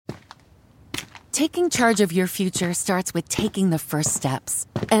Taking charge of your future starts with taking the first steps.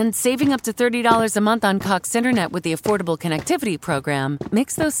 And saving up to $30 a month on Cox Internet with the Affordable Connectivity Program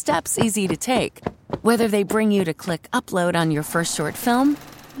makes those steps easy to take. Whether they bring you to click upload on your first short film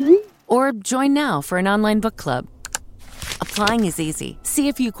or join now for an online book club. Applying is easy. See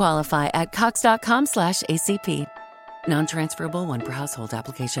if you qualify at cox.com/ACP. Non-transferable one per household.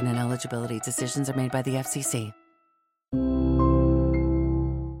 Application and eligibility decisions are made by the FCC.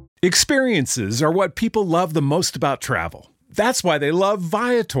 Experiences are what people love the most about travel. That's why they love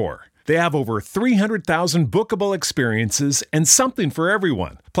Viator. They have over 300,000 bookable experiences and something for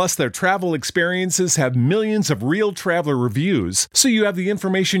everyone. Plus, their travel experiences have millions of real traveler reviews, so you have the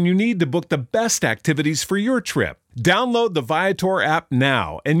information you need to book the best activities for your trip. Download the Viator app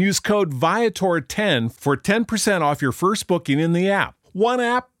now and use code Viator10 for 10% off your first booking in the app. One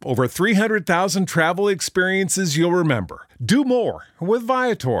app, over 300,000 travel experiences you'll remember. Do more with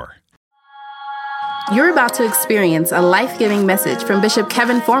Viator. You're about to experience a life-giving message from Bishop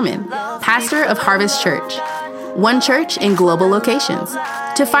Kevin Foreman, pastor of Harvest Church. One church in global locations.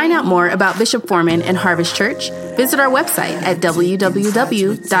 To find out more about Bishop Foreman and Harvest Church, visit our website at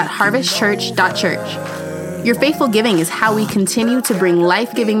www.harvestchurch.church. Your faithful giving is how we continue to bring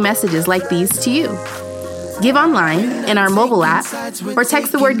life-giving messages like these to you. Give online, in our mobile app, or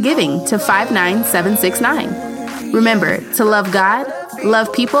text the word giving to 59769. Remember to love God,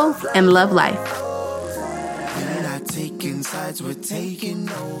 love people, and love life. We're not taking sides, we're taking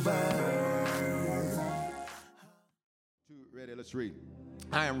over. Ready, let's read.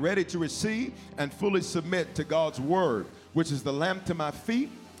 I am ready to receive and fully submit to God's word, which is the lamp to my feet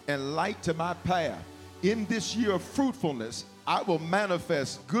and light to my path. In this year of fruitfulness, I will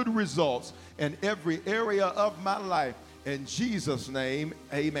manifest good results in every area of my life. In Jesus' name,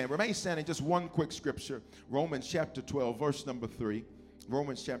 amen. Remain standing. Just one quick scripture. Romans chapter 12, verse number 3.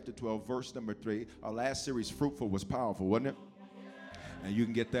 Romans chapter 12, verse number 3. Our last series, Fruitful, was powerful, wasn't it? And you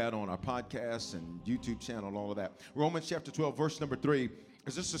can get that on our podcast and YouTube channel and all of that. Romans chapter 12, verse number 3.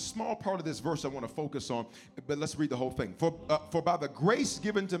 It's just a small part of this verse I want to focus on, but let's read the whole thing. For by the grace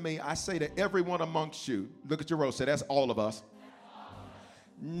given to me, I say to everyone amongst you, look at your row, say that's all of us,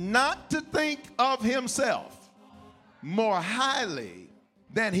 not to think of himself more highly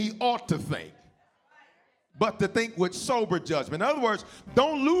than he ought to think, but to think with sober judgment. In other words,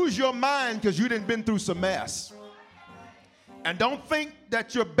 don't lose your mind because you done been through some mess. And don't think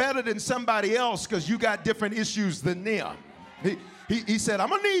that you're better than somebody else because you got different issues than them. He said, I'm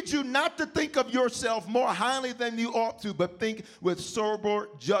going to need you not to think of yourself more highly than you ought to, but think with sober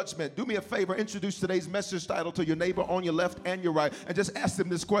judgment. Do me a favor, introduce today's message title to your neighbor on your left and your right, and just ask them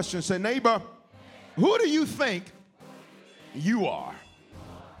this question. Say, neighbor, who do you think you are?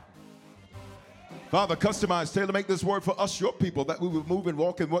 Father, customize, tailor, make this word for us, your people, that we would move and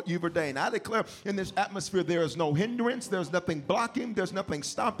walk in what you've ordained. I declare in this atmosphere there is no hindrance, there's nothing blocking, there's nothing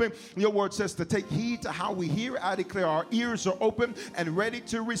stopping. Your word says to take heed to how we hear. I declare our ears are open and ready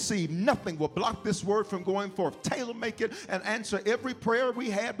to receive. Nothing will block this word from going forth. Tailor, make it, and answer every prayer we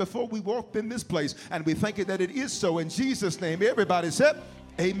had before we walked in this place. And we thank you that it is so. In Jesus' name, everybody said,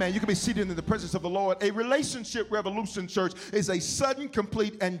 amen. You can be seated in the presence of the Lord. A relationship revolution, church, is a sudden,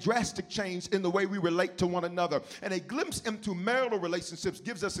 complete, and drastic change in the way we relate to one another. And a glimpse into marital relationships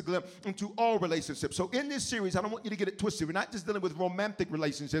gives us a glimpse into all relationships. So in this series, I don't want you to get it twisted. We're not just dealing with romantic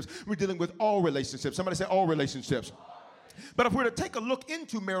relationships. We're dealing with all relationships. Somebody say all relationships. But if we're to take a look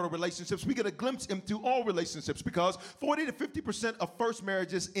into marital relationships, we get a glimpse into all relationships, because 40 to 50% of first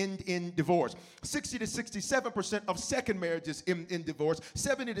marriages end in divorce. 60 to 67% of second marriages end in divorce.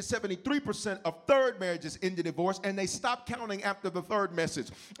 70 to 73% of third marriages end in divorce, and they stop counting after the third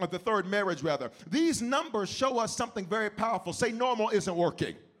marriage. These numbers show us something very powerful. Say normal isn't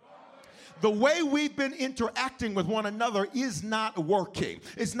working. The way we've been interacting with one another is not working.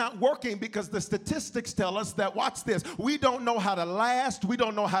 It's not working because the statistics tell us that, watch this, we don't know how to last. We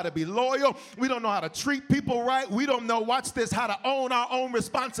don't know how to be loyal. We don't know how to treat people right. We don't know, watch this, how to own our own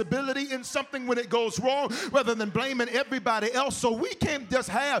responsibility in something when it goes wrong rather than blaming everybody else. So we can't just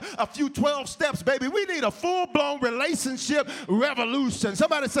have a few 12 steps, baby. We need a full-blown relationship revolution.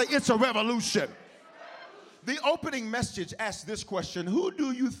 Somebody say it's a revolution. The opening message asks this question: who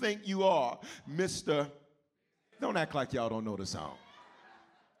do you think you are, Mr. Don't act like y'all don't know the song.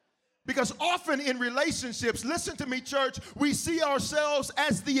 Because often in relationships, listen to me, church, we see ourselves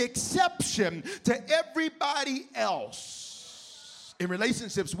as the exception to everybody else. In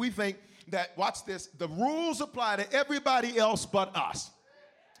relationships, we think that, watch this, the rules apply to everybody else but us.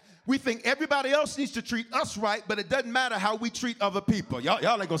 We think everybody else needs to treat us right, but it doesn't matter how we treat other people. Y'all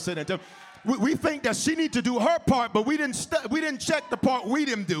ain't gonna say that. We think that she needs to do her part, but we didn't check the part we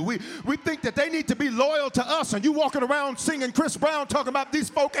didn't do. We think that they need to be loyal to us, and you walking around singing Chris Brown talking about these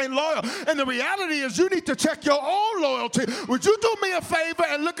folk ain't loyal. And the reality is you need to check your own loyalty. Would you do me a favor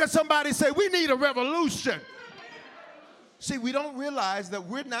and look at somebody and say, we need a revolution? See, we don't realize that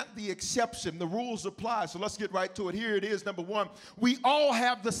we're not the exception. The rules apply. So let's get right to it. Here it is. Number one, we all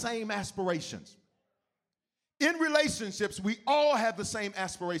have the same aspirations. In relationships, we all have the same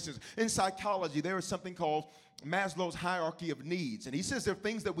aspirations. In psychology, there is something called Maslow's hierarchy of needs. And he says there are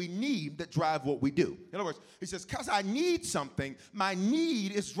things that we need that drive what we do. In other words, he says, because I need something, my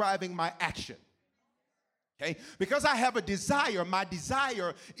need is driving my action. Okay? Because I have a desire, my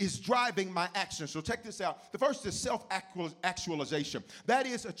desire is driving my action. So check this out. The first is self-actualization. That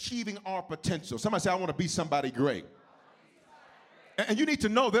is achieving our potential. Somebody say, I want to be somebody great. And you need to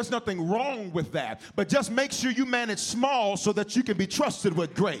know there's nothing wrong with that. But just make sure you manage small so that you can be trusted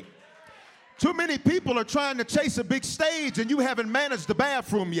with great. Too many people are trying to chase a big stage and you haven't managed the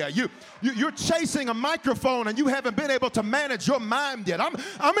bathroom yet. You're chasing a microphone and you haven't been able to manage your mind yet. I'm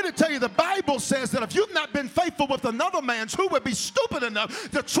going to tell you the Bible says that if you've not been faithful with another man's, who would be stupid enough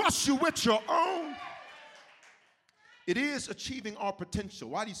to trust you with your own? It is achieving our potential.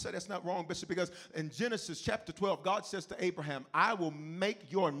 Why do you say that's not wrong, Bishop? Because in Genesis chapter 12, God says to Abraham, I will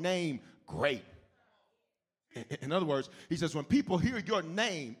make your name great. In other words, he says, when people hear your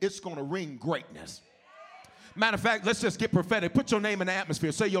name, it's going to ring greatness. Matter of fact, let's just get prophetic. Put your name in the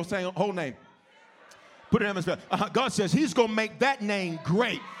atmosphere. Say your whole name. Put it in the atmosphere. God says he's going to make that name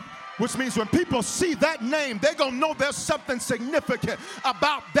great. Which means when people see that name, they're going to know there's something significant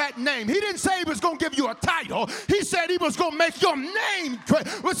about that name. He didn't say he was going to give you a title. He said he was going to make your name great.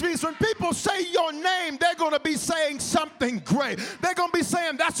 Which means when people say your name, they're going to be saying something great. They're going to be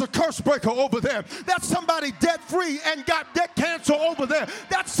saying that's a curse breaker over there. That's somebody debt-free and got debt cancer over there.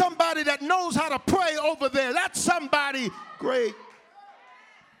 That's somebody that knows how to pray over there. That's somebody great.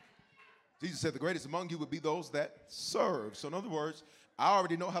 Jesus said the greatest among you would be those that serve. So in other words, I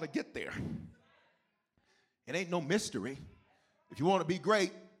already know how to get there. It ain't no mystery. If you want to be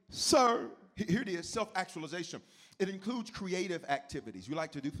great, serve. Here it is, self-actualization. It includes creative activities. You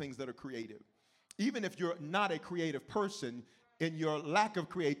like to do things that are creative. Even if you're not a creative person, in your lack of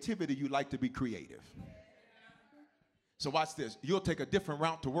creativity, you like to be creative. So watch this. You'll take a different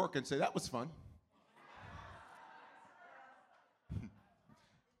route to work and say, that was fun.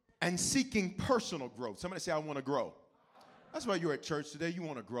 And seeking personal growth. Somebody say, I want to grow. That's why you're at church today. You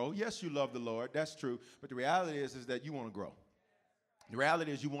want to grow. Yes, you love the Lord. That's true. But the reality is that you want to grow. The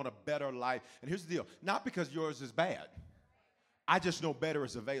reality is you want a better life. And here's the deal. Not because yours is bad. I just know better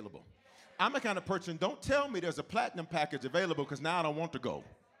is available. I'm the kind of person, don't tell me there's a platinum package available because now I don't want to go.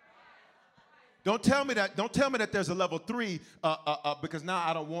 Don't tell me that there's a level 3 because now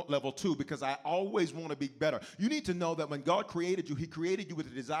I don't want level 2 because I always want to be better. You need to know that when God created you, he created you with a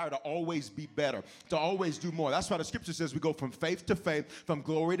desire to always be better, to always do more. That's why the scripture says we go from faith to faith, from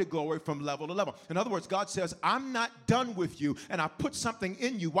glory to glory, from level to level. In other words, God says, I'm not done with you, and I put something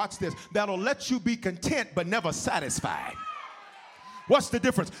in you, watch this, that'll let you be content but never satisfied. What's the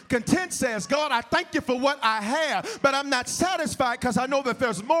difference? Content says, God, I thank you for what I have, but I'm not satisfied because I know that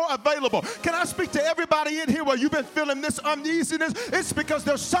there's more available. Can I speak to everybody in here where you've been feeling this uneasiness? It's because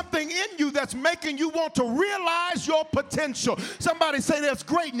there's something in you that's making you want to realize your potential. Somebody say there's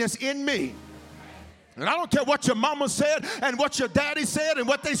greatness in me. And I don't care what your mama said and what your daddy said and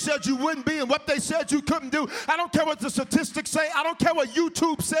what they said you wouldn't be and what they said you couldn't do. I don't care what the statistics say. I don't care what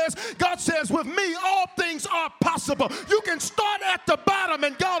YouTube says. God says, with me, all things are possible. You can start at the bottom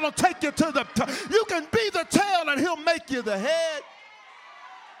and God will take you to the top. You can be the tail and he'll make you the head.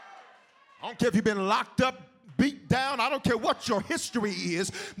 I don't care if you've been locked up, beat down. I don't care what your history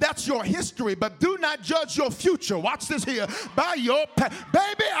is. That's your history. But do not judge your future. Watch this here. By your past.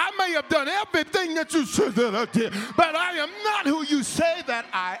 Baby, I may have done everything that you said that I did, but I am not who you say that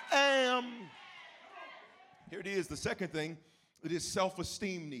I am. Here it is. The second thing, it is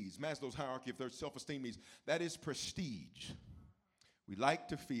self-esteem needs. Maslow's hierarchy of their self-esteem needs. That is prestige. We like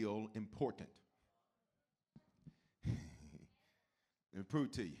to feel important. Let me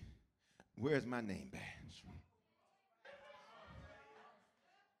prove to you. Where's my name badge?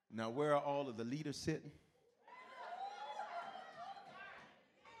 Now, where are all of the leaders sitting?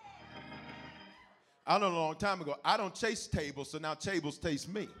 I learned a long time ago, I don't chase tables, so now tables chase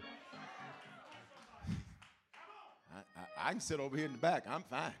me. I can sit over here in the back. I'm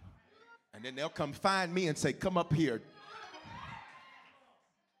fine. And then they'll come find me and say, come up here.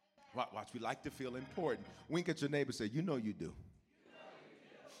 Watch, we like to feel important. Wink at your neighbor and say, you know you do.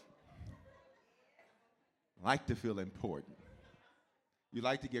 Like to feel important. You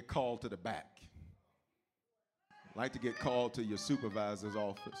like to get called to the back. Like to get called to your supervisor's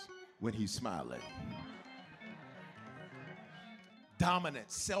office when he's smiling.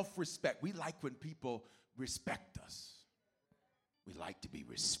 Dominance, self-respect. We like when people respect us. We like to be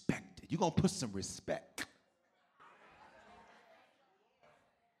respected. You're going to put some respect.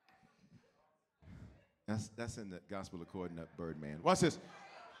 That's in the gospel according to Birdman. Watch this.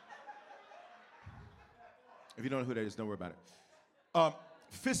 If you don't know who that is, don't worry about it.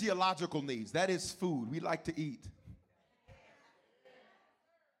 Physiological needs. That is food. We like to eat.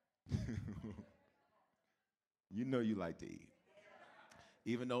 You know you like to eat.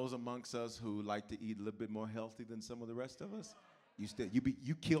 Even those amongst us who like to eat a little bit more healthy than some of the rest of us,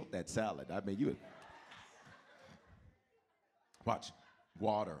 you killed that salad. I mean, you. Watch.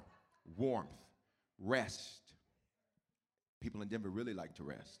 Water, warmth, rest. People in Denver really like to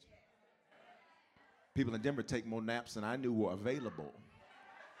rest. People in Denver take more naps than I knew were available.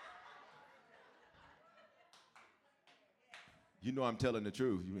 You know I'm telling the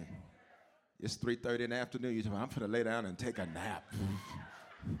truth. It's 3:30 in the afternoon. You're talking, I'm going to lay down and take a nap.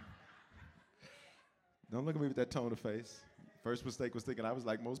 Don't look at me with that tone of face. First mistake was thinking I was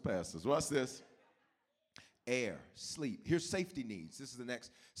like most pastors. What's this? Air, sleep. Here's safety needs. This is the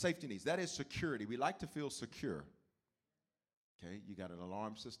next safety needs. That is security. We like to feel secure. Okay, you got an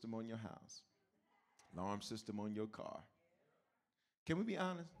alarm system on your house, alarm system on your car. Can we be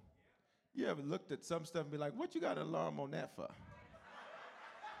honest? You ever looked at some stuff and be like, what you got an alarm on that for?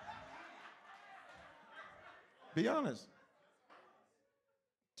 Be honest.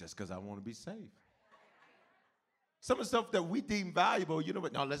 Just because I want to be safe. Some of the stuff that we deem valuable, you know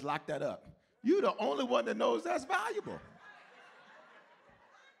what? No, let's lock that up. You're the only one that knows that's valuable.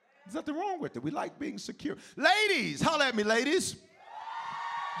 There's nothing wrong with it. We like being secure. Ladies, holler at me, ladies.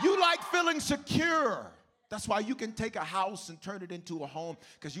 You like feeling secure. That's why you can take a house and turn it into a home,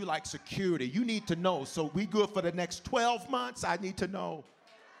 because you like security. You need to know. So we good for the next 12 months? I need to know.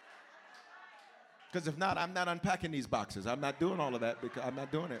 Because if not, I'm not unpacking these boxes. I'm not doing all of that because I'm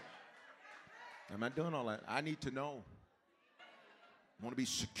not doing it. I'm not doing all that. I need to know. I want to be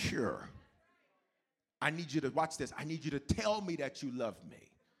secure. I need you to, watch this, I need you to tell me that you love me,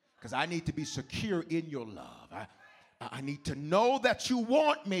 because I need to be secure in your love. I need to know that you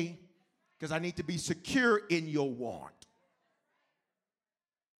want me, because I need to be secure in your want.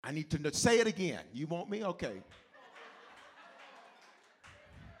 I need to say it again. You want me? Okay.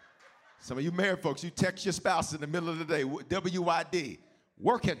 Some of you married folks, you text your spouse in the middle of the day, WYD,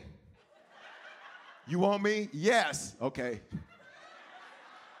 working. You want me? Yes. Okay.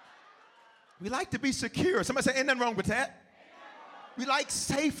 We like to be secure. Somebody say, ain't nothing wrong with that. We like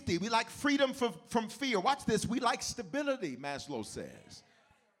safety. We like freedom from fear. Watch this. We like stability, Maslow says.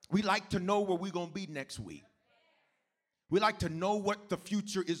 We like to know where we're going to be next week. We like to know what the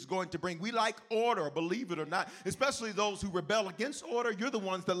future is going to bring. We like order, believe it or not. Especially those who rebel against order. You're the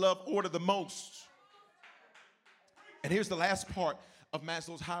ones that love order the most. And here's the last part of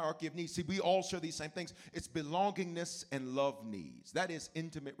Maslow's hierarchy of needs. See, we all share these same things. It's belongingness and love needs. That is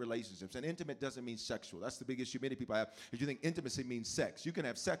intimate relationships. And intimate doesn't mean sexual. That's the big issue many people have, is you think intimacy means sex. You can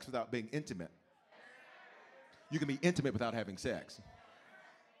have sex without being intimate. You can be intimate without having sex.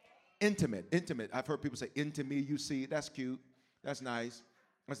 Intimate. I've heard people say, into me, you see. That's cute. That's nice.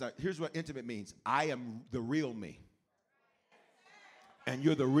 That's not. Here's what intimate means. I am the real me. And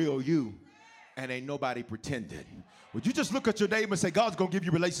you're the real you. And ain't nobody pretending. Would you just look at your neighbor and say, God's going to give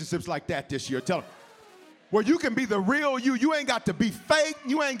you relationships like that this year? Tell them. Where you can be the real you. You ain't got to be fake.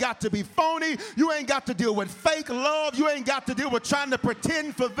 You ain't got to be phony. You ain't got to deal with fake love. You ain't got to deal with trying to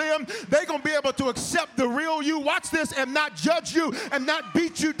pretend for them. They're going to be able to accept the real you. Watch this, and not judge you and not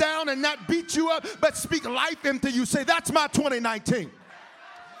beat you down and not beat you up, but speak life into you. Say, that's my 2019.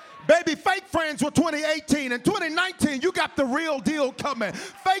 Baby, fake friends were 2018. In 2019, you got the real deal coming.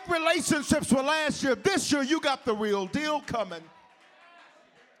 Fake relationships were last year. This year, you got the real deal coming.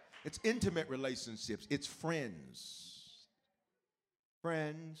 It's intimate relationships. It's friends.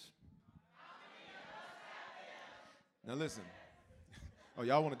 Friends. Now listen. Oh,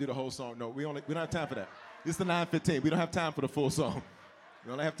 y'all want to do the whole song? No, we don't have time for that. This is the 9:15. We don't have time for the full song.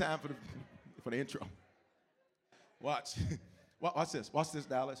 We only have time for the intro. Watch. Watch this. Watch this,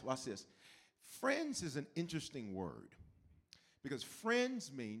 Dallas. Watch this. Friends is an interesting word, because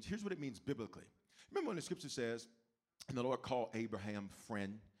friends means, here's what it means biblically. Remember when the scripture says, and the Lord called Abraham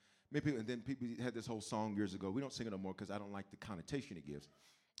friend? And then people had this whole song years ago. We don't sing it no more because I don't like the connotation it gives.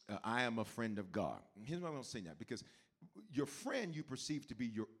 I am a friend of God. And here's why I don't sing that, because your friend you perceive to be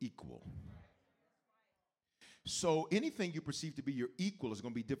your equal. So anything you perceive to be your equal is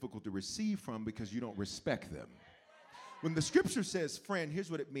going to be difficult to receive from, because you don't respect them. When the scripture says friend, here's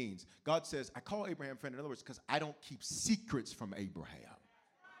what it means. God says, I call Abraham friend. In other words, because I don't keep secrets from Abraham.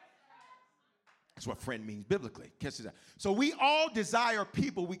 That's what friend means biblically. So we all desire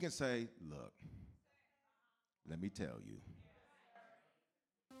people we can say, look, let me tell you.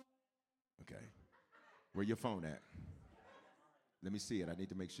 Okay. Where your phone at? Let me see it. I need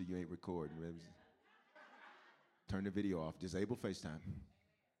to make sure you ain't recording. Turn the video off. Disable FaceTime.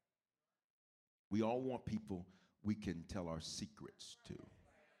 We all want people we can tell our secrets to.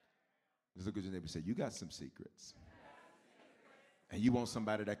 Just look at your neighbor and say, you got some secrets. And you want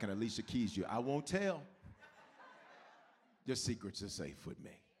somebody that can Alicia Keys you. I won't tell. Your secrets are safe with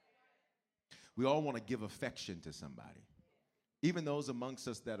me. We all want to give affection to somebody. Even those amongst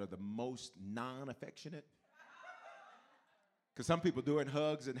us that are the most non-affectionate. Because some people doing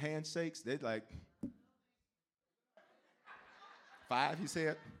hugs and handshakes, they're like, 5, he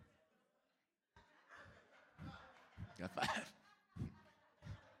said. Got 5.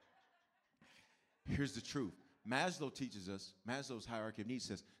 Here's the truth. Maslow teaches us, Maslow's hierarchy of needs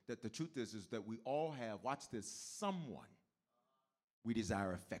says that the truth is that we all have, watch this, someone we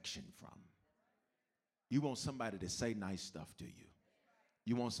desire affection from. You want somebody to say nice stuff to you.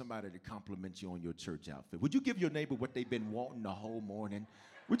 You want somebody to compliment you on your church outfit. Would you give your neighbor what they've been wanting the whole morning?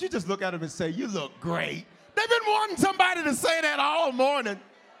 Would you just look at them and say, you look great? They've been wanting somebody to say that all morning.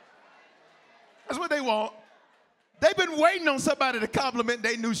 That's what they want. They've been waiting on somebody to compliment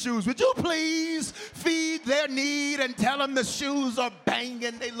their new shoes. Would you please feed their need and tell them the shoes are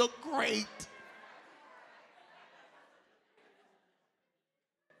banging? They look great.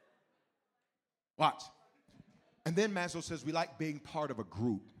 Watch. And then Maslow says we like being part of a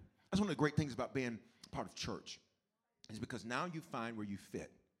group. That's one of the great things about being part of church. Is because now you find where you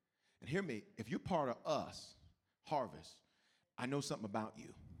fit. And hear me, if you're part of us, Harvest, I know something about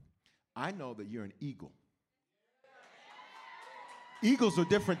you. I know that you're an eagle. Eagles are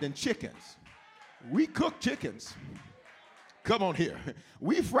different than chickens. We cook chickens. Come on here.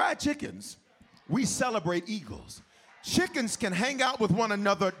 We fry chickens. We celebrate eagles. Chickens can hang out with one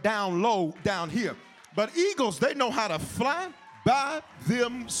another down low down here. But eagles, they know how to fly by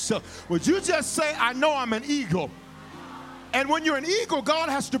themselves. Would you just say, I know I'm an eagle? And when you're an eagle, God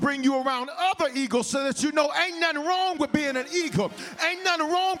has to bring you around other eagles so that you know ain't nothing wrong with being an eagle. Ain't nothing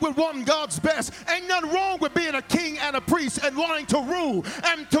wrong with wanting God's best. Ain't nothing wrong with being a king and a priest and wanting to rule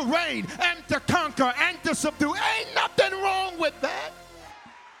and to reign and to conquer and to subdue. Ain't nothing wrong with that.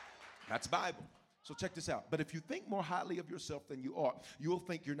 That's Bible. So check this out. But if you think more highly of yourself than you ought, you'll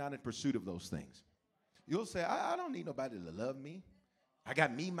think you're not in pursuit of those things. You'll say, I don't need nobody to love me. I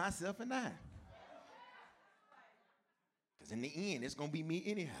got me, myself, and I. Because in the end, it's going to be me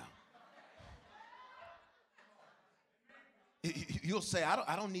anyhow. You'll say,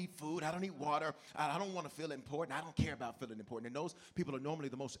 I don't need food. I don't need water. I don't want to feel important. I don't care about feeling important. And those people are normally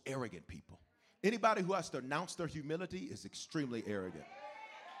the most arrogant people. Anybody who has to announce their humility is extremely arrogant.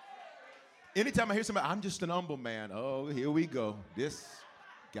 Anytime I hear somebody, I'm just an humble man. Oh, here we go. This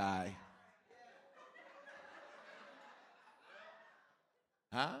guy.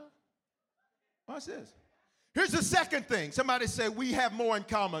 Huh? Watch this. Here's the second thing. Somebody say, we have more in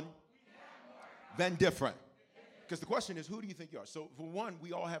common than different. Because the question is, who do you think you are? So for one,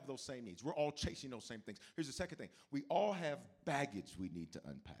 we all have those same needs. We're all chasing those same things. Here's the second thing. We all have baggage we need to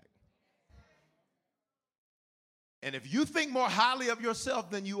unpack. And if you think more highly of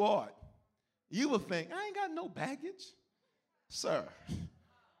yourself than you ought, you will think, I ain't got no baggage. Sir,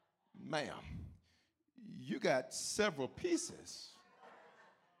 ma'am, you got several pieces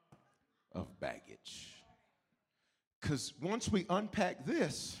of baggage. Because once we unpack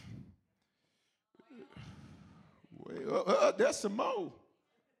this, there's some more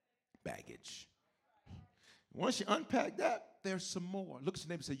baggage. Once you unpack that, there's some more. Look at your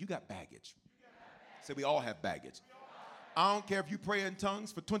neighbor and say, you got baggage. Say, we all have baggage. I don't care if you pray in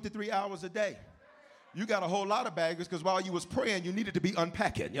tongues for 23 hours a day. You got a whole lot of baggage because while you was praying, you needed to be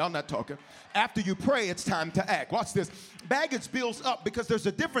unpacking. Y'all not talking. After you pray, it's time to act. Watch this. Baggage builds up because there's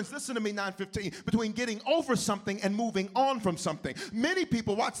a difference, listen to me, 9:15, between getting over something and moving on from something. Many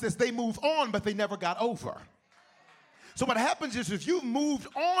people, watch this, they move on, but they never got over. So what happens is if you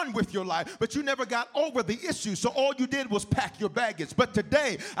moved on with your life, but you never got over the issue, so all you did was pack your baggage. But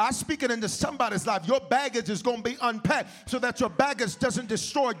today, I'm speaking into somebody's life. Your baggage is going to be unpacked so that your baggage doesn't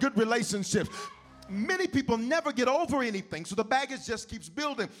destroy good relationships. Many people never get over anything, so the baggage just keeps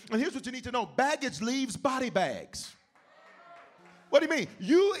building. And here's what you need to know. Baggage leaves body bags. What do you mean?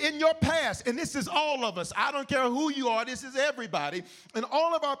 You in your past, and this is all of us. I don't care who you are. This is everybody. In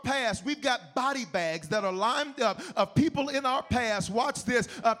all of our past, we've got body bags that are lined up of people in our past, watch this,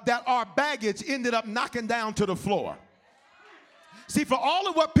 that our baggage ended up knocking down to the floor. See, for all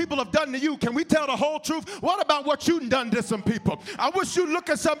of what people have done to you, can we tell the whole truth? What about what you've done to some people? I wish you'd look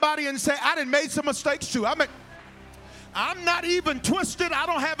at somebody and say, I done made some mistakes too. I'm not even twisted. I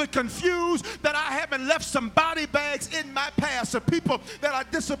don't have it confused that I haven't left some body bags in my past of people that I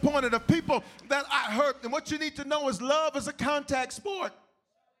disappointed, of people that I hurt. And what you need to know is love is a contact sport.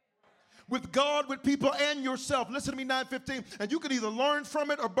 With God, with people, and yourself. Listen to me, 9:15. And you can either learn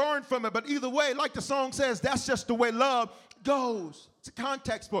from it or burn from it. But either way, like the song says, that's just the way love goes. It's a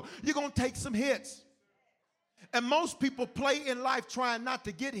contact sport. You're going to take some hits. And most people play in life trying not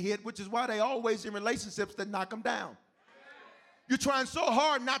to get hit, which is why they always in relationships that knock them down. You're trying so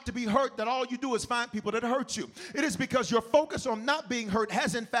hard not to be hurt that all you do is find people that hurt you. It is because your focus on not being hurt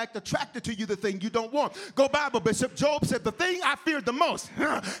has in fact attracted to you the thing you don't want. Go Bible, Bishop. Job said, the thing I feared the most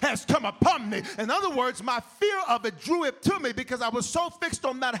has come upon me. In other words, my fear of it drew it to me because I was so fixed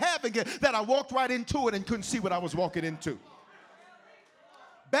on not having it that I walked right into it and couldn't see what I was walking into.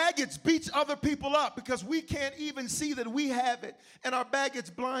 Baggage beats other people up because we can't even see that we have it, and our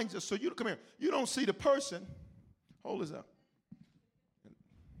baggage blinds us. So you come here. You don't see the person. Hold this up.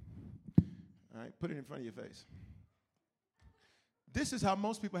 All right, put it in front of your face. This is how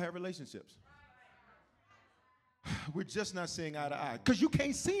most people have relationships. We're just not seeing eye to eye because you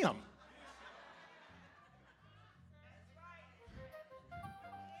can't see them.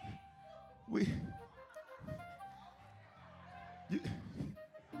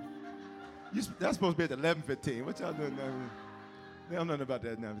 That's supposed to be at 11:15. What y'all doing now? They don't know nothing about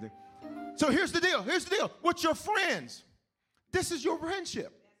that now. So here's the deal. Here's the deal. With your friends, this is your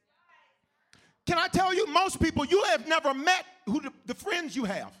friendship. Can I tell you, most people, you have never met the friends you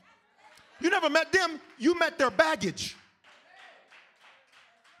have. You never met them. You met their baggage.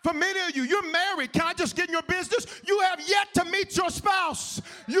 For many of you, you're married. Can I just get in your business? You have yet to meet your spouse.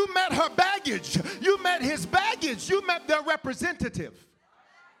 You met her baggage. You met his baggage. You met their representative.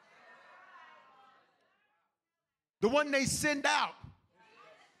 The one they send out.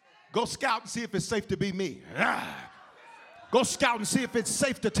 Go scout and see if it's safe to be me. Go scout and see if it's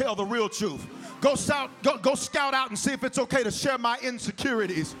safe to tell the real truth. Go scout out and see if it's okay to share my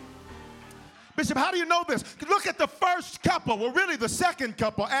insecurities. Bishop, how do you know this? Look at the first couple. Well, really the second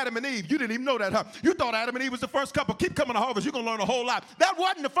couple, Adam and Eve. You didn't even know that, huh? You thought Adam and Eve was the first couple. Keep coming to Harvest. You're going to learn a whole lot. That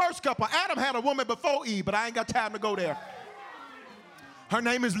wasn't the first couple. Adam had a woman before Eve, but I ain't got time to go there. Her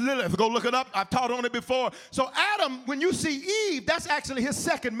name is Lilith. Go look it up. I've taught on it before. So Adam, when you see Eve, that's actually his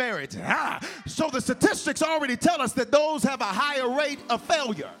second marriage. So the statistics already tell us that those have a higher rate of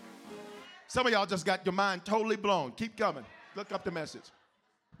failure. Some of y'all just got your mind totally blown. Keep coming. Look up the message.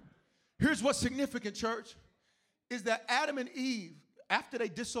 Here's what's significant, church, is that Adam and Eve, after they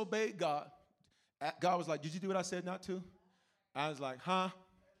disobeyed God, God was like, did you do what I said not to? I was like, huh?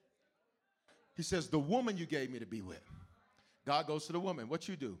 He says, the woman you gave me to be with. God goes to the woman. What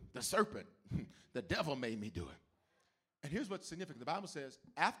you do? The serpent. The devil made me do it. And here's what's significant. The Bible says,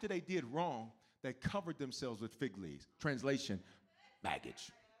 after they did wrong, they covered themselves with fig leaves. Translation,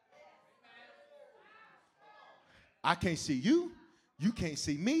 baggage. I can't see you. You can't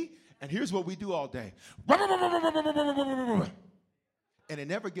see me. And here's what we do all day. And it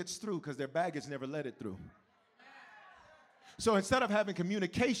never gets through because their baggage never let it through. So instead of having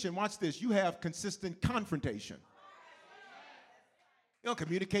communication, watch this, you have consistent confrontation. You don't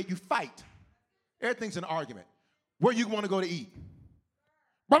communicate, you fight. Everything's an argument. Where you want to go to eat?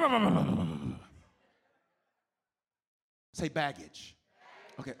 Say baggage.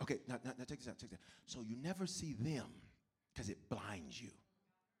 Okay, now take this out, So you never see them because it blinds you.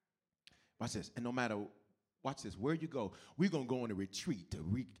 Watch this, and no matter, watch this, where you go, we're going to go on a retreat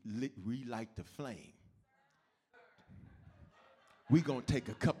to relight the flame. We're going to take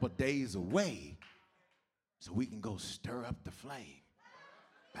a couple days away so we can go stir up the flame.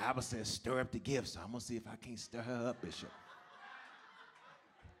 Bible says stir up the gift, so I'm going to see if I can't stir her up, Bishop.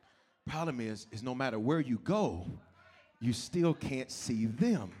 Problem is no matter where you go, you still can't see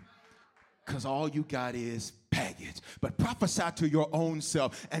them because all you got is baggage. But prophesy to your own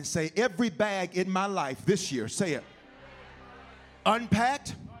self and say, every bag in my life this year, say it,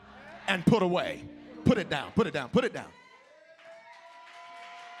 unpacked and put away. Put it down, put it down, put it down.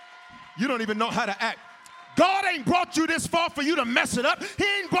 You don't even know how to act. God ain't brought you this far for you to mess it up. He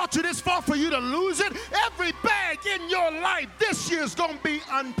ain't brought you this far for you to lose it. Every bag in your life this year is going to be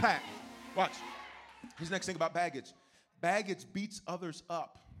unpacked. Watch. Here's the next thing about baggage. Baggage beats others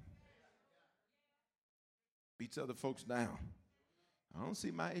up. Beats other folks down. I don't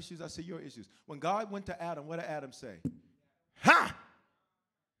see my issues, I see your issues. When God went to Adam, what did Adam say? Ha!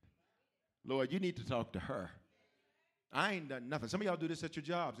 Lord, you need to talk to her. I ain't done nothing. Some of y'all do this at your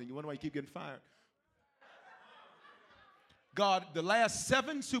jobs, and you wonder why you keep getting fired. God, the last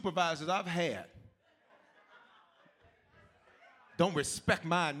 7 supervisors I've had don't respect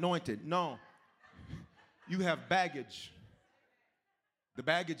my anointed. No. You have baggage. The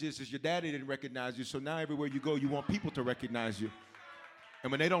baggage is your daddy didn't recognize you, so now everywhere you go, you want people to recognize you.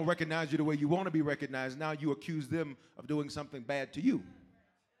 And when they don't recognize you the way you want to be recognized, now you accuse them of doing something bad to you.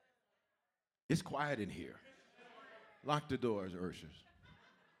 It's quiet in here. Lock the doors, ushers.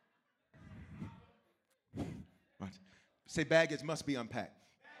 Say baggage must be unpacked.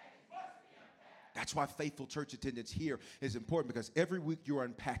 That's why faithful church attendance here is important, because every week you're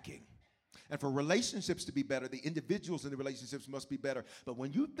unpacking. And for relationships to be better, the individuals in the relationships must be better. But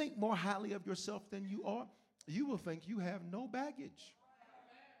when you think more highly of yourself than you are, you will think you have no baggage.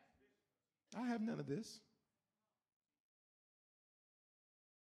 I have none of this.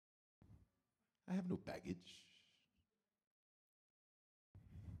 I have no baggage.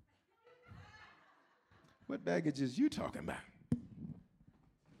 What baggage is you talking about?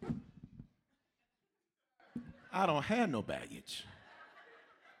 I don't have no baggage.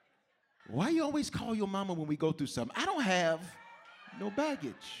 Why you always call your mama when we go through something? I don't have no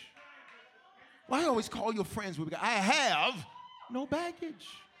baggage. Why you always call your friends when we go? I have no baggage.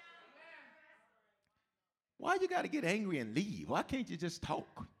 Why you got to get angry and leave? Why can't you just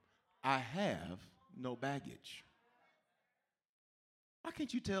talk? I have no baggage. Why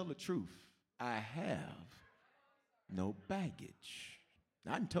can't you tell the truth? I have no baggage.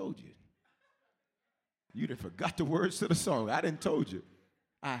 I done told you. You done forgot the words to the song. I done told you.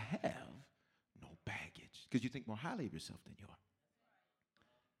 I have no baggage. Because you think more highly of yourself than you are.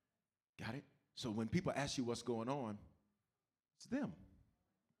 Got it? So when people ask you what's going on, it's them.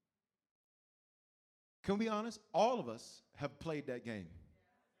 Can we be honest? All of us have played that game.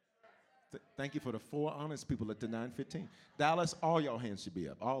 Thank you for the 4 honest people at the 9:15. Dallas, all your hands should be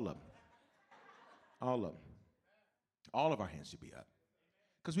up. All of them. All of them. All of our hands should be up.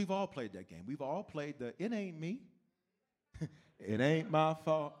 Because we've all played that game. We've all played the, it ain't me. It ain't my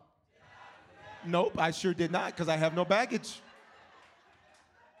fault. Nope, I sure did not, because I have no baggage.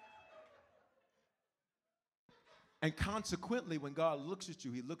 And consequently, when God looks at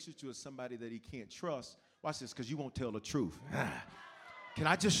you, he looks at you as somebody that he can't trust. Watch this, because you won't tell the truth. Can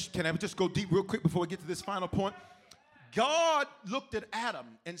I just go deep real quick before we get to this final point? God looked at Adam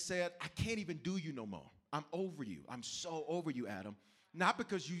and said, I can't even do you no more. I'm over you. I'm so over you, Adam. Not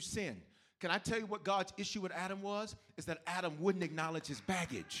because you sinned. Can I tell you what God's issue with Adam was? Is that Adam wouldn't acknowledge his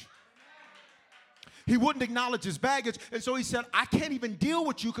baggage. He wouldn't acknowledge his baggage. And so he said, I can't even deal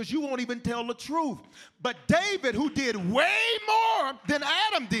with you because you won't even tell the truth. But David, who did way more than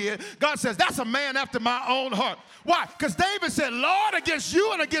Adam did, God says, that's a man after my own heart. Why? Because David said, Lord, against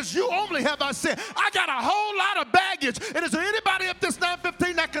you and against you only have I sinned. I got a whole lot of baggage. And is there anybody up this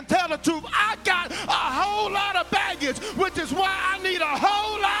 9:15 that can tell the truth? I got a whole lot of baggage, which is why I need a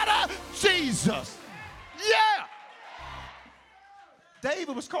whole lot of Jesus. Yeah.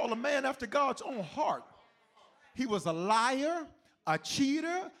 David was called a man after God's own heart. He was a liar, a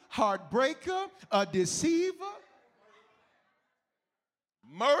cheater, heartbreaker, a deceiver,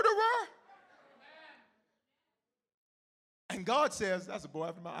 murderer. And God says, that's a boy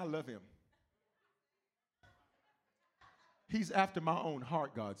after my, I love him. He's after my own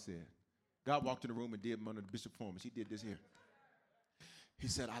heart, God said. God walked in the room and did one of the Bishop Foreman. He did this here. He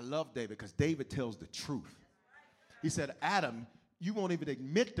said, I love David because David tells the truth. He said, Adam, you won't even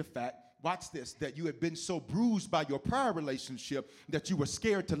admit the fact, watch this, that you had been so bruised by your prior relationship that you were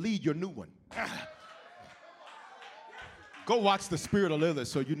scared to lead your new one. Go watch The Spirit of Lilith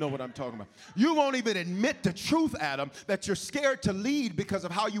so you know what I'm talking about. You won't even admit the truth, Adam, that you're scared to lead because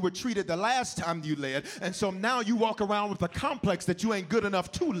of how you were treated the last time you led. And so now you walk around with a complex that you ain't good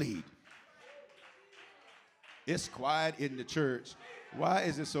enough to lead. It's quiet in the church. Why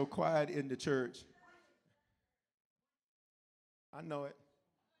is it so quiet in the church? I know it.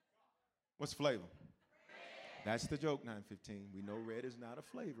 What's flavor? That's the joke, 9:15. We know red is not a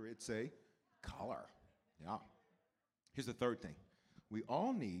flavor. It's a color. Yeah. Here's the third thing. We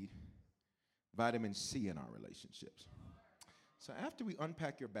all need vitamin C in our relationships. So after we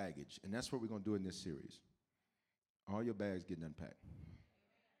unpack your baggage, and that's what we're going to do in this series, all your bags getting unpacked.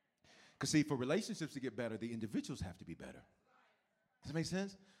 Because see, for relationships to get better, the individuals have to be better. Does that make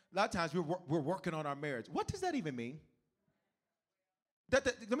sense? A lot of times we're working on our marriage. What does that even mean?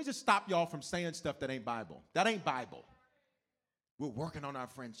 Let me just stop y'all from saying stuff that ain't Bible. That ain't Bible. We're working on our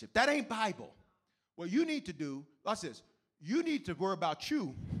friendship. That ain't Bible. What you need to do, watch this, you need to worry about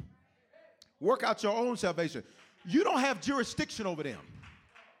you. Work out your own salvation. You don't have jurisdiction over them.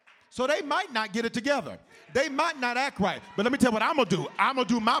 So they might not get it together. They might not act right. But let me tell you what I'm going to do. I'm going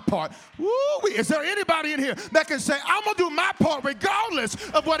to do my part. Woo-wee. Is there anybody in here that can say, I'm going to do my part regardless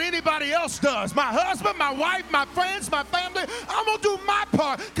of what anybody else does? My husband, my wife, my friends, my family. I'm going to do my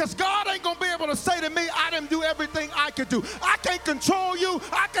part because God ain't going to be able to say to me, I didn't do everything I could do. I can't control you.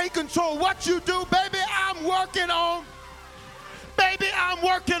 I can't control what you do. Baby, I'm working on. Baby, I'm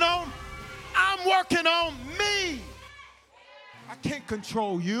working on me. I can't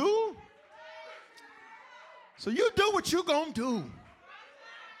control you. So you do what you're going to do.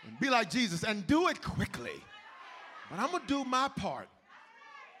 And be like Jesus and do it quickly. But I'm going to do my part.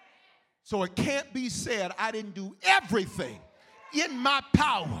 So it can't be said I didn't do everything in my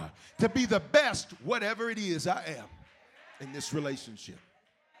power to be the best, whatever it is I am in this relationship.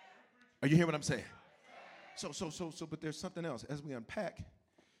 Are you hearing what I'm saying? But there's something else. As we unpack,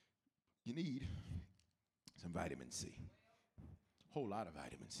 you need some vitamin C. A whole lot of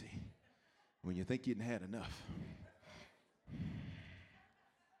vitamin C. When you think you didn't had enough,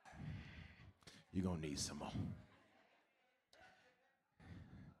 you're going to need some more.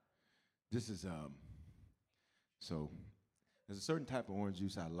 This is, so there's a certain type of orange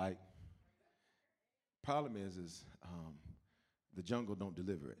juice I like. Problem is the jungle don't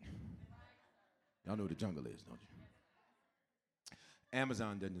deliver it. Y'all know what the jungle is, don't you?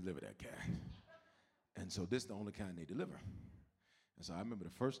 Amazon doesn't deliver that kind. And so this is the only kind they deliver. And so I remember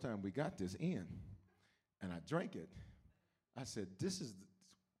the first time we got this in, and I drank it, I said, this is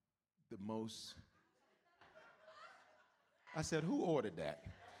the most, I said, who ordered that?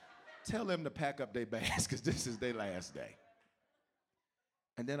 Tell them to pack up their bags, because this is their last day.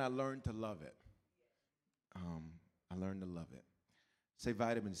 And then I learned to love it. Say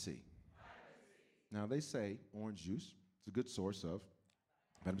vitamin C. Now, they say orange juice is a good source of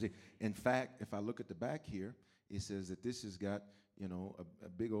vitamin C. In fact, if I look at the back here, it says that this has got, you know, a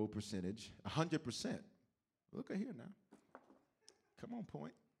big old percentage, 100%. Look at here now. Come on,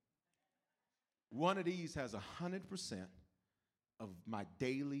 point. One of these has 100% of my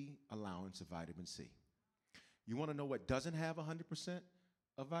daily allowance of vitamin C. You want to know what doesn't have 100%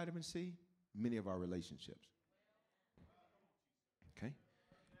 of vitamin C? Many of our relationships. Okay?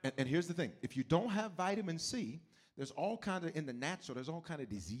 And here's the thing. If you don't have vitamin C, there's all kind of, in the natural, there's all kind of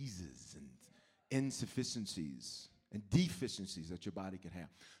diseases and insufficiencies and deficiencies that your body can have.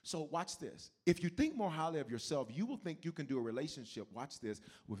 So watch this. If you think more highly of yourself, you will think you can do a relationship, watch this,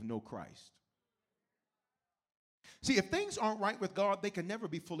 with no Christ. See, if things aren't right with God, they can never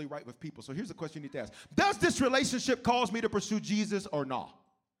be fully right with people. So here's the question you need to ask. Does this relationship cause me to pursue Jesus or not?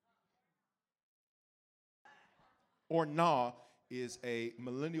 Or not is a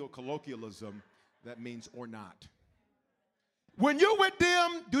millennial colloquialism that means or not. When you're with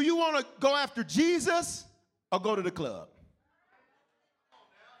them, do you want to go after Jesus or go to the club?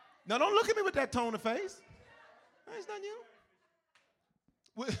 Now, don't look at me with that tone of face. That's not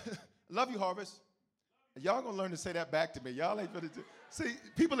you. Love you, Harvest. Y'all gonna learn to say that back to me. Y'all ain't gonna do. See,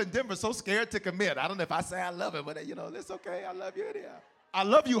 people in Denver are so scared to commit. I don't know if I say I love it, but you know, it's okay. I love you anyhow. I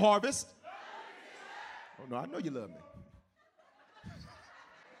love you, Harvest. Oh no, I know you love me.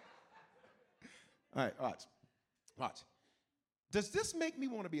 All right, watch. Does this make me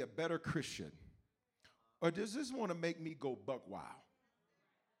want to be a better Christian? Or does this want to make me go buck wild?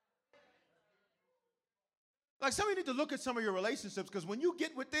 Like, some of you need to look at some of your relationships, because when you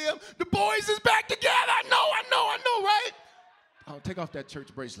get with them, the boys is back together. I know, right? Oh, take off that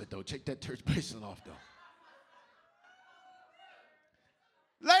church bracelet, though. Take that church bracelet off, though.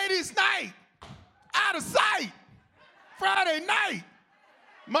 Ladies' night, out of sight, Friday night,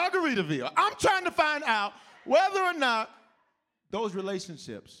 Margaritaville. I'm trying to find out whether or not those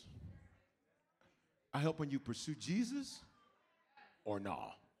relationships are helping you pursue Jesus or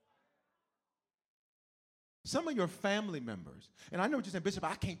not. Some of your family members, and I know what you're saying, Bishop,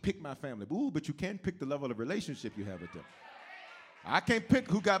 I can't pick my family. Ooh, but you can pick the level of relationship you have with them. I can't pick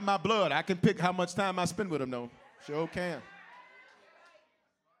who got my blood. I can pick how much time I spend with them, though. Sure can.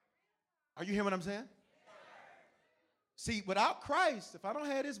 Are you hearing what I'm saying? See, without Christ, if I don't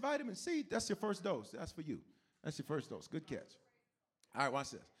have this vitamin C, that's your first dose. That's for you. That's your first dose. Good catch. All right, watch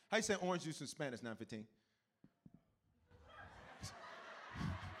this. How you say orange juice in Spanish, 915?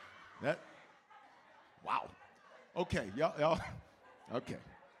 That. Wow. Okay, y'all. Okay.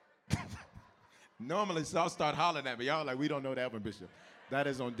 Normally, y'all start hollering at me. Y'all like, we don't know that one, Bishop. That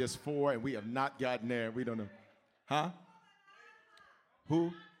is on disc 4, and we have not gotten there. We don't know. Huh?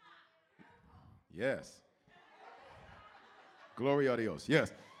 Who? Yes. Gloria a Dios.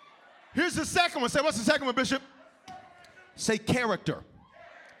 Yes. Here's the second one. Say, what's the second one, Bishop? Say character.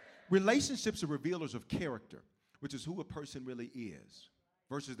 Relationships are revealers of character, which is who a person really is.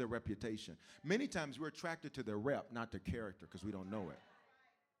 versus their reputation. Many times we're attracted to their rep, not their character, because we don't know it.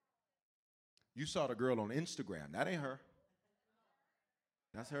 You saw the girl on Instagram. That ain't her.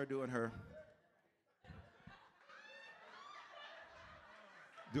 That's her doing her.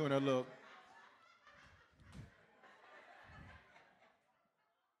 Doing her little.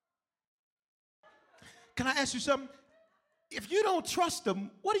 Can I ask you something? If you don't trust them,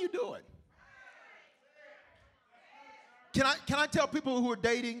 what are you doing? Can I tell people who are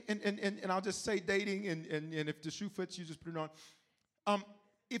dating, and I'll just say dating, and if the shoe fits, you just put it on.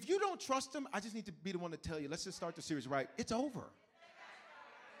 If you don't trust them, I just need to be the one to tell you, let's just start the series right. It's over.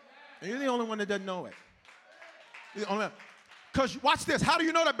 And you're the only one that doesn't know it. Because watch this. How do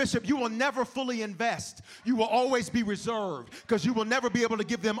you know that, Bishop? You will never fully invest. You will always be reserved because you will never be able to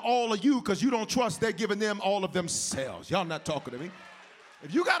give them all of you because you don't trust they're giving them all of themselves. Y'all not talking to me.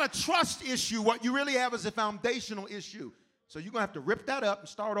 If you got a trust issue, what you really have is a foundational issue. So you're going to have to rip that up and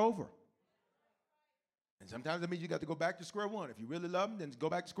start over. And sometimes that means you got to go back to square one. If you really love them, then go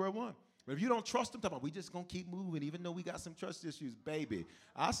back to square one. But if you don't trust them, we just going to keep moving even though we got some trust issues. Baby,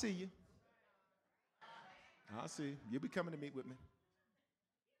 I see you. I see you. You'll be coming to meet with me.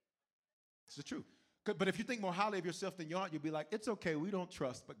 It's the truth. But if you think more highly of yourself than you ought, you'll be like, it's okay, we don't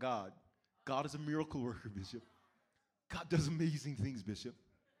trust, but God. God is a miracle worker, Bishop. God does amazing things, Bishop.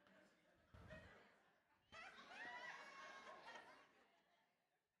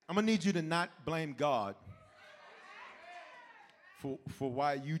 I'm going to need you to not blame God for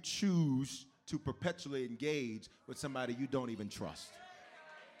why you choose to perpetually engage with somebody you don't even trust.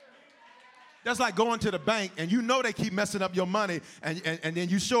 That's like going to the bank and you know they keep messing up your money and then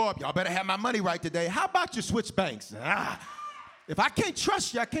you show up, y'all better have my money right today. How about you switch banks? If I can't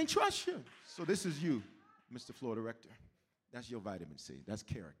trust you, I can't trust you. So this is you, Mr. Floor Director. That's your vitamin C. That's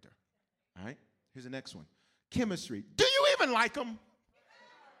character. All right? Here's the next one. Chemistry. Do you even like them?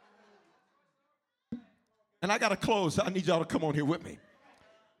 And I got to close, so I need y'all to come on here with me.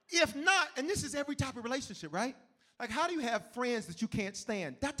 If not, and this is every type of relationship, right? Like, how do you have friends that you can't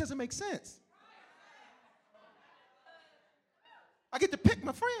stand? That doesn't make sense. I get to pick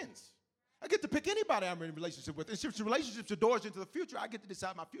my friends. I get to pick anybody I'm in a relationship with. And since relationships are doors into the future, I get to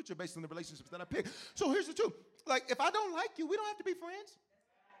decide my future based on the relationships that I pick. So here's the truth. Like, if I don't like you, we don't have to be friends.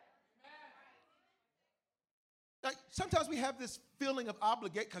 Like, sometimes we have this feeling of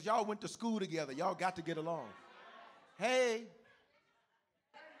obligation because y'all went to school together. Y'all got to get along. Hey.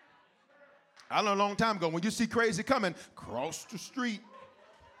 I learned a long time ago, when you see crazy coming, cross the street.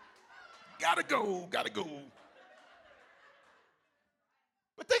 Gotta go, gotta go.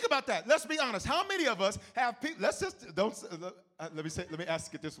 But think about that. Let's be honest. How many of us have people, let me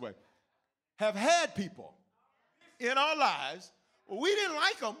ask it this way. Have had people in our lives, we didn't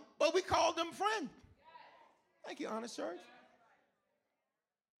like them, but we called them friend. Thank you, Honest Church.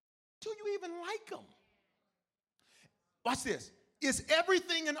 Do you even like them? Watch this. Is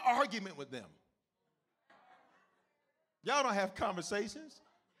everything an argument with them? Y'all don't have conversations.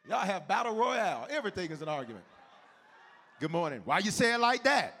 Y'all have battle royale. Everything is an argument. Good morning. Why you say it like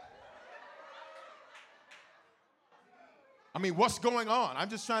that? I mean, what's going on? I'm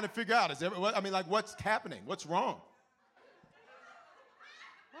just trying to figure out. What's happening? What's wrong?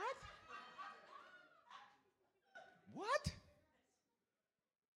 What?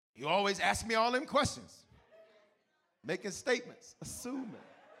 You always ask me all them questions. Making statements. Assuming.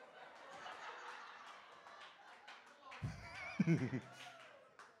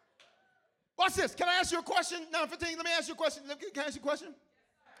 Watch this. Can I ask you a question? 9:15, let me ask you a question. Can I ask you a question?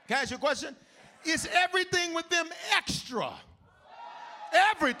 Can I ask you a question? Is everything with them extra?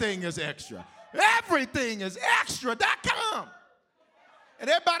 Everything is extra. Everything is extra.com. And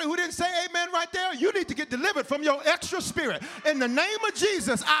everybody who didn't say amen right there, you need to get delivered from your extra spirit. In the name of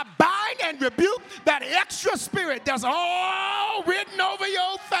Jesus, I bind and rebuke that extra spirit that's all written over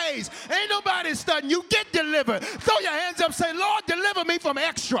your face. Ain't nobody studying. You get delivered. Throw your hands up, say, Lord, deliver me from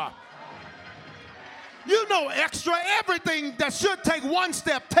extra. You know extra. Everything that should take one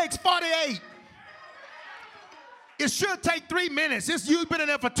step takes 48. It should take 3 minutes. You've been in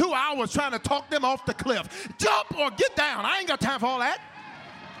there for 2 hours trying to talk them off the cliff. Jump or get down. I ain't got time for all that.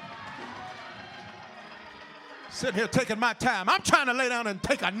 Sitting here taking my time. I'm trying to lay down and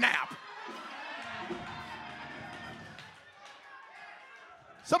take a nap.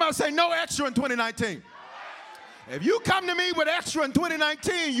 Somebody say no extra in 2019. If you come to me with extra in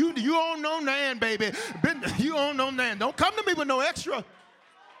 2019, you don't know nan, baby. You don't know nan. Don't come to me with no extra.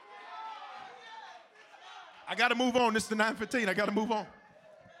 I got to move on. This is the 9:15. I got to move on.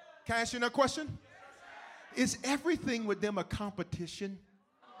 Can I ask you another question? Is everything with them a competition?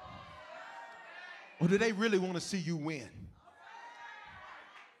 Or do they really want to see you win?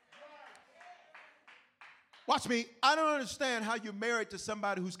 Watch me. I don't understand how you're married to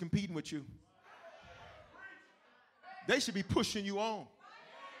somebody who's competing with you. They should be pushing you on.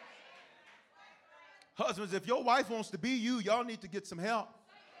 Husbands, if your wife wants to be you, y'all need to get some help.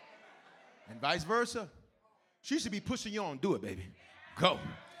 And vice versa. She should be pushing you on. Do it, baby. Go.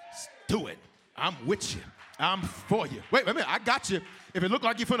 Do it. I'm with you. I'm for you. Wait a minute. I got you. If it look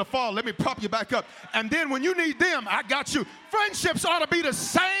like you're finna fall, let me prop you back up. And then when you need them, I got you. Friendships ought to be the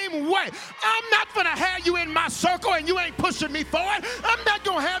same way. I'm not finna have you in my circle and you ain't pushing me forward. I'm not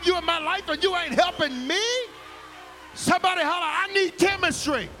gonna have you in my life and you ain't helping me. Somebody holler, I need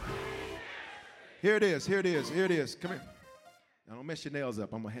chemistry. Here it is. Here it is. Here it is. Come here. Now don't mess your nails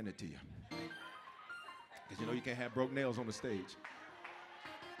up. I'm gonna hand it to you. Because you know you can't have broke nails on the stage.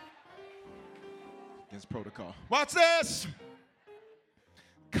 Against protocol. Watch this.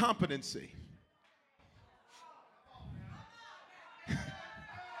 Competency.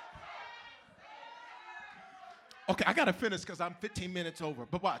 Okay, I gotta finish because I'm 15 minutes over.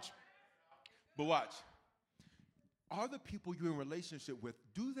 But watch. Are the people you're in relationship with,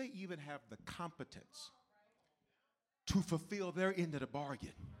 do they even have the competence to fulfill their end of the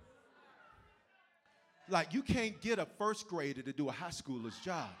bargain? Like, you can't get a first grader to do a high schooler's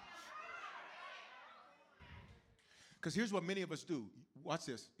job. Because here's what many of us do. Watch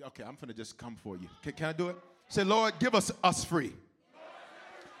this. Okay, I'm finna just come for you. Can I do it? Say, Lord, give us free.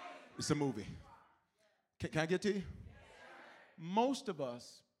 It's a movie. Can I get to you? Most of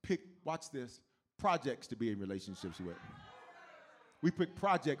us pick, watch this, projects to be in relationships with. We pick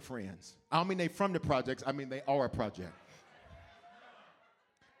project friends. I don't mean they from the projects. I mean they are a project.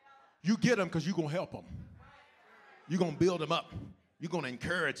 You get them because you're going to help them. You're going to build them up. You're going to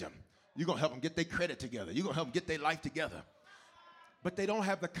encourage them. You're going to help them get their credit together. You're going to help them get their life together. But they don't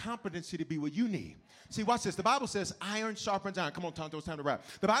have the competency to be what you need. See, watch this. The Bible says iron sharpens iron. Come on, Tonto, it's time to rap.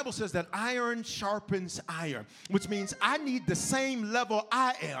 The Bible says that iron sharpens iron, which means I need the same level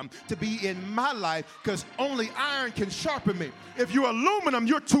I am to be in my life because only iron can sharpen me. If you're aluminum,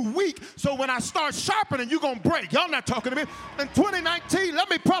 you're too weak. So when I start sharpening, you're going to break. Y'all not talking to me. In 2019, let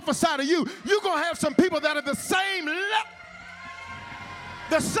me prophesy to you. You're going to have some people that are the same level.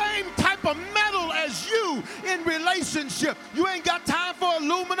 The same type of metal as you in relationship. You ain't got time for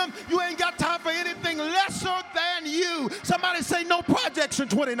aluminum. You ain't got time for anything lesser than you. Somebody say no projects in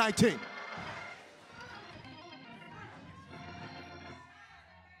 2019.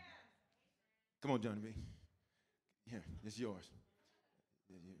 Come on, Johnny B. Here, it's yours.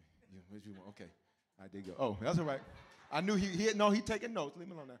 Where'd you want? Okay. All right, there you go. Oh, that's all right. I knew he's taking notes. Leave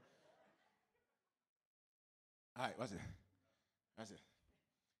him alone now. All right, what's it? That's it.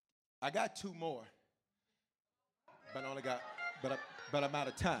 I got two more, but I'm out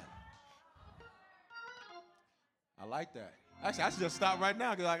of time. I like that. Actually, I should just stop right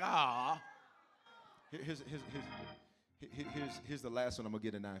now because Here's the last one I'm gonna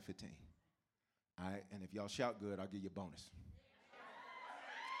get at 9:15. All right, and if y'all shout good, I'll give you a bonus.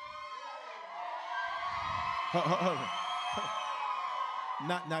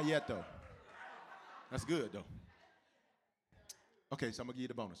 Not yet though. That's good though. Okay, so I'm gonna give you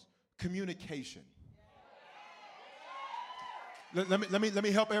the bonus. Communication. Let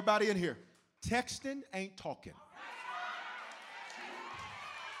me help everybody in here. Texting ain't talking.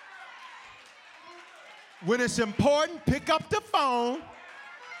 When it's important, pick up the phone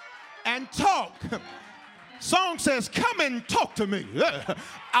and talk. Song says, come and talk to me.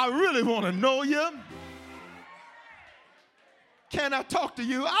 I really want to know you. Can I talk to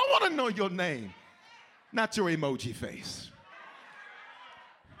you? I want to know your name, not your emoji face.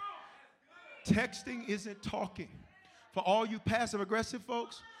 Texting isn't talking. For all you passive-aggressive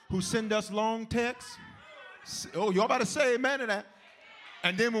folks who send us long texts, oh, y'all about to say amen to that.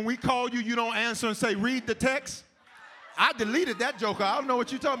 And then when we call you, you don't answer and say, read the text. I deleted that joker. I don't know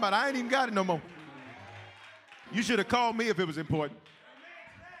what you're talking about. I ain't even got it no more. You should have called me if it was important.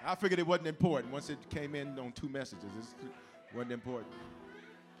 I figured it wasn't important. Once it came in on 2 messages, it wasn't important.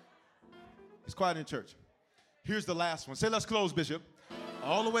 It's quiet in church. Here's the last one. Say, let's close, Bishop.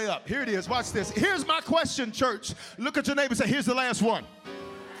 All the way up. Here it is. Watch this. Here's my question, church. Look at your neighbor and say, here's the last one.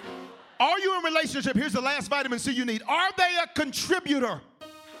 Are you in a relationship? Here's the last vitamin C you need. Are they a contributor?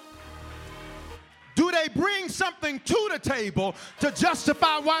 Do they bring something to the table to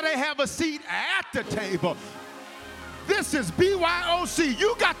justify why they have a seat at the table? This is BYOC.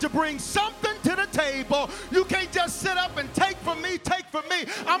 You got to bring something to the table. You can't just sit up and take from me, take from me.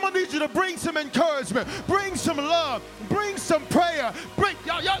 I'm going to need you to bring some encouragement, bring some love, bring some prayer.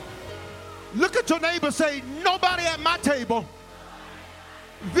 Y'all, look at your neighbor, say, nobody at my table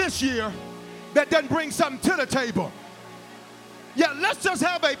this year that doesn't bring something to the table. Yeah, let's just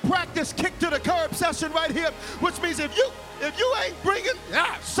have a practice kick to the curb session right here, which means if you ain't bringing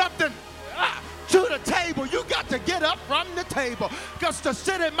something to the table, you got to get up from the table. Because to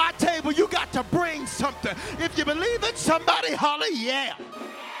sit at my table, you got to bring something. If you believe it, somebody holler, yeah.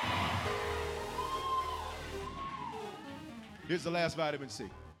 Here's the last vitamin C.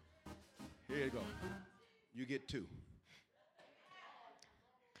 Here you go. You get 2.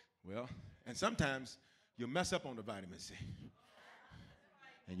 Well, and sometimes you'll mess up on the vitamin C.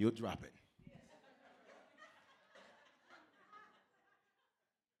 And you'll drop it.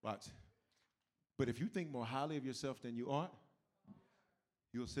 Watch. But if you think more highly of yourself than you ought,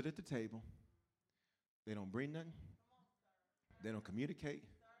 you'll sit at the table. They don't bring nothing. They don't communicate.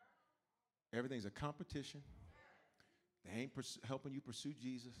 Everything's a competition. They ain't helping you pursue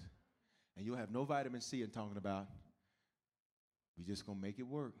Jesus. And you'll have no vitamin C in talking about, we just going to make it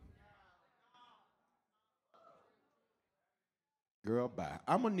work. Girl, bye.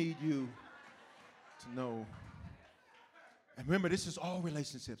 I'm going to need you to know. And remember, this is all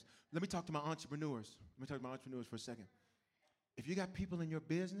relationships. Let me talk to my entrepreneurs. For a second. If you got people in your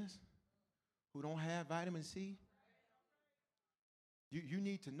business who don't have vitamin C, you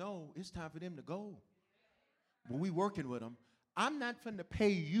need to know it's time for them to go. When we working with them, I'm not finna pay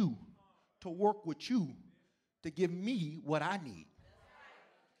you to work with you to give me what I need.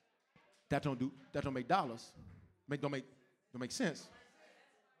 That don't make dollars. Don't make sense.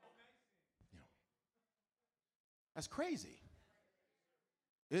 You know, that's crazy.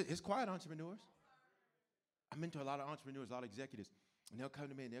 It's quiet, entrepreneurs. I'm into a lot of entrepreneurs, a lot of executives, and they'll come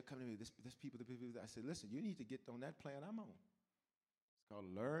to me. This people. I said, listen, you need to get on that plan I'm on. It's called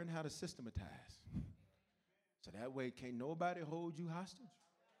learn how to systematize. So that way, can't nobody hold you hostage.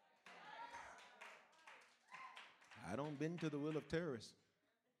 I don't bend to the will of terrorists.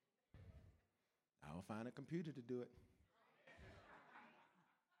 I'll find a computer to do it.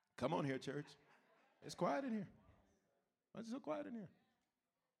 Come on here, church. It's quiet in here. Why is it so quiet in here?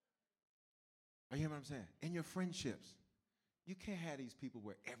 You hear what I'm saying? In your friendships, you can't have these people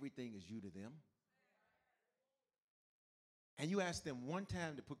where everything is you to them. And you ask them one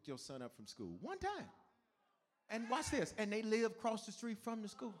time to pick your son up from school. One time. And watch this. And they live across the street from the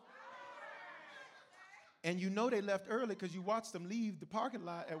school. And you know they left early because you watched them leave the parking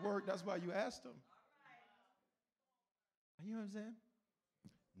lot at work. That's why you asked them. You know what I'm saying?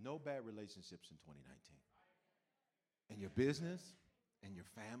 No bad relationships in 2019. In your business, in your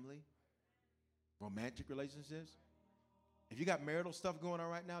family, romantic relationships. If you got marital stuff going on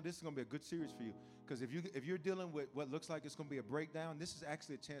right now, this is going to be a good series for you. Because if you're dealing with what looks like it's going to be a breakdown, this is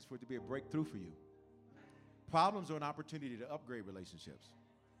actually a chance for it to be a breakthrough for you. Problems are an opportunity to upgrade relationships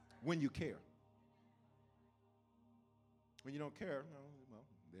when you care. When you don't care, well,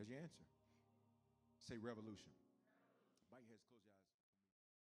 there's your answer. Say revolution.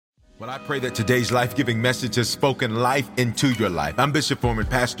 Well, I pray that today's life-giving message has spoken life into your life. I'm Bishop Foreman,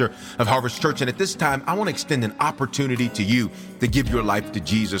 pastor of Harvest Church, and at this time, I want to extend an opportunity to you to give your life to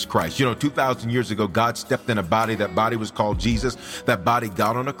Jesus Christ. 2,000 years ago, God stepped in a body. That body was called Jesus. That body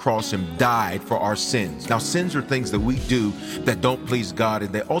got on a cross and died for our sins. Now, sins are things that we do that don't please God,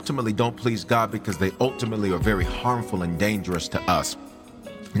 and they ultimately don't please God because they ultimately are very harmful and dangerous to us.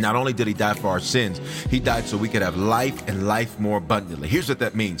 Not only did he die for our sins, he died so we could have life and life more abundantly. Here's what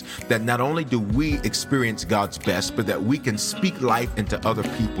that means, that not only do we experience God's best, but that we can speak life into other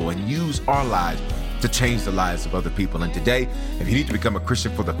people and use our lives to change the lives of other people. And today, if you need to become a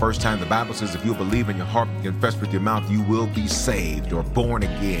Christian for the first time, the Bible says if you believe in your heart and confess with your mouth, you will be saved or born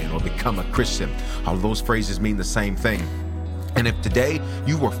again or become a Christian. All those phrases mean the same thing. And if today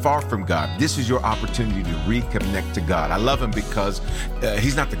you were far from God, this is your opportunity to reconnect to God. I love him because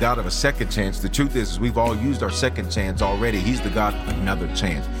he's not the God of a second chance. The truth is we've all used our second chance already. He's the God of another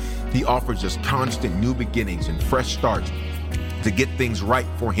chance. He offers us constant new beginnings and fresh starts to get things right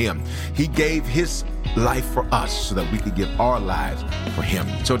for him. He gave his life for us so that we could give our lives for him.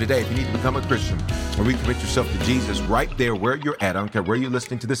 So today, if you need to become a Christian or recommit yourself to Jesus right there where you're at, I don't care where you're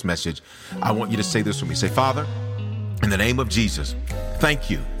listening to this message, I want you to say this with me. Say, Father, in the name of Jesus, thank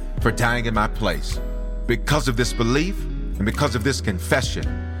you for dying in my place. Because of this belief and because of this confession,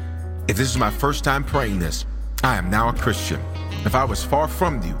 if this is my first time praying this, I am now a Christian. If I was far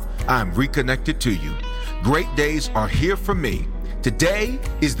from you, I am reconnected to you. Great days are here for me. Today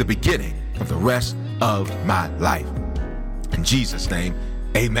is the beginning of the rest of my life. In Jesus' name,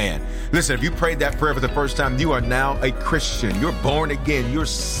 amen. Listen, if you prayed that prayer for the first time, you are now a Christian. You're born again. You're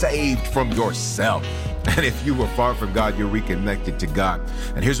saved from yourself. And if you were far from God, you're reconnected to God.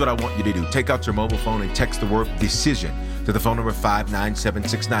 And here's what I want you to do. Take out your mobile phone and text the word decision to the phone number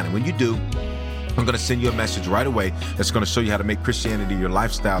 59769. And when you do, I'm going to send you a message right away that's going to show you how to make Christianity your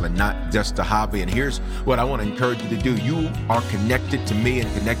lifestyle and not just a hobby. And here's what I want to encourage you to do. You are connected to me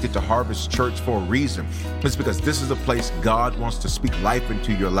and connected to Harvest Church for a reason. It's because this is the place God wants to speak life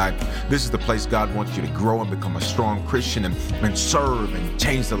into your life. This is the place God wants you to grow and become a strong Christian and serve and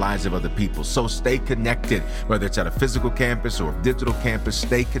change the lives of other people. So stay connected, whether it's at a physical campus or a digital campus.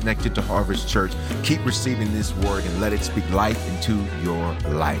 Stay connected to Harvest Church. Keep receiving this word and let it speak life into your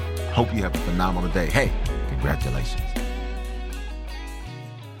life. Hope you have a phenomenal day. Hey, congratulations.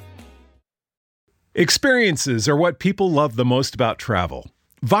 Experiences are what people love the most about travel.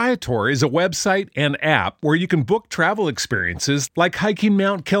 Viator is a website and app where you can book travel experiences like hiking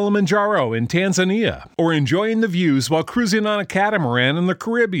Mount Kilimanjaro in Tanzania or enjoying the views while cruising on a catamaran in the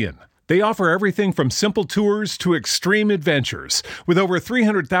Caribbean. They offer everything from simple tours to extreme adventures. With over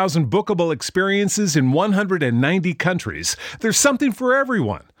 300,000 bookable experiences in 190 countries, there's something for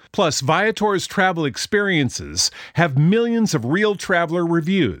everyone. Plus, Viator's travel experiences have millions of real traveler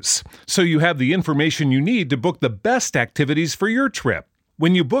reviews, so you have the information you need to book the best activities for your trip.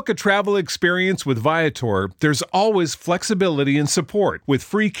 When you book a travel experience with Viator, there's always flexibility and support with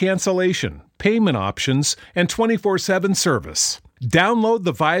free cancellation, payment options, and 24/7 service. Download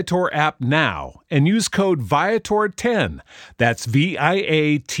the Viator app now and use code Viator10. That's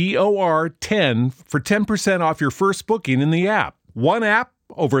Viator 10 for 10% off your first booking in the app. One app,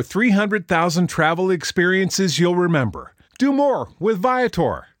 over 300,000 travel experiences you'll remember. Do more with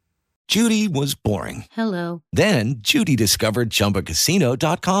Viator. Judy was boring. Hello. Then Judy discovered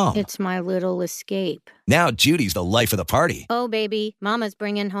ChumbaCasino.com. It's my little escape. Now Judy's the life of the party. Oh, baby, mama's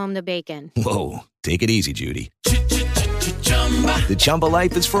bringing home the bacon. Whoa, take it easy, Judy. The Chumba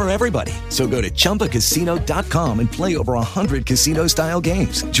life is for everybody. So go to ChumbaCasino.com and play over 100 casino-style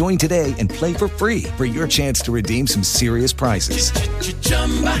games. Join today and play for free for your chance to redeem some serious prizes.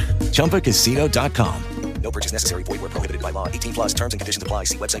 ChumbaCasino.com. No purchase necessary. Void where prohibited by law. 18 plus terms and conditions apply.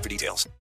 See website for details.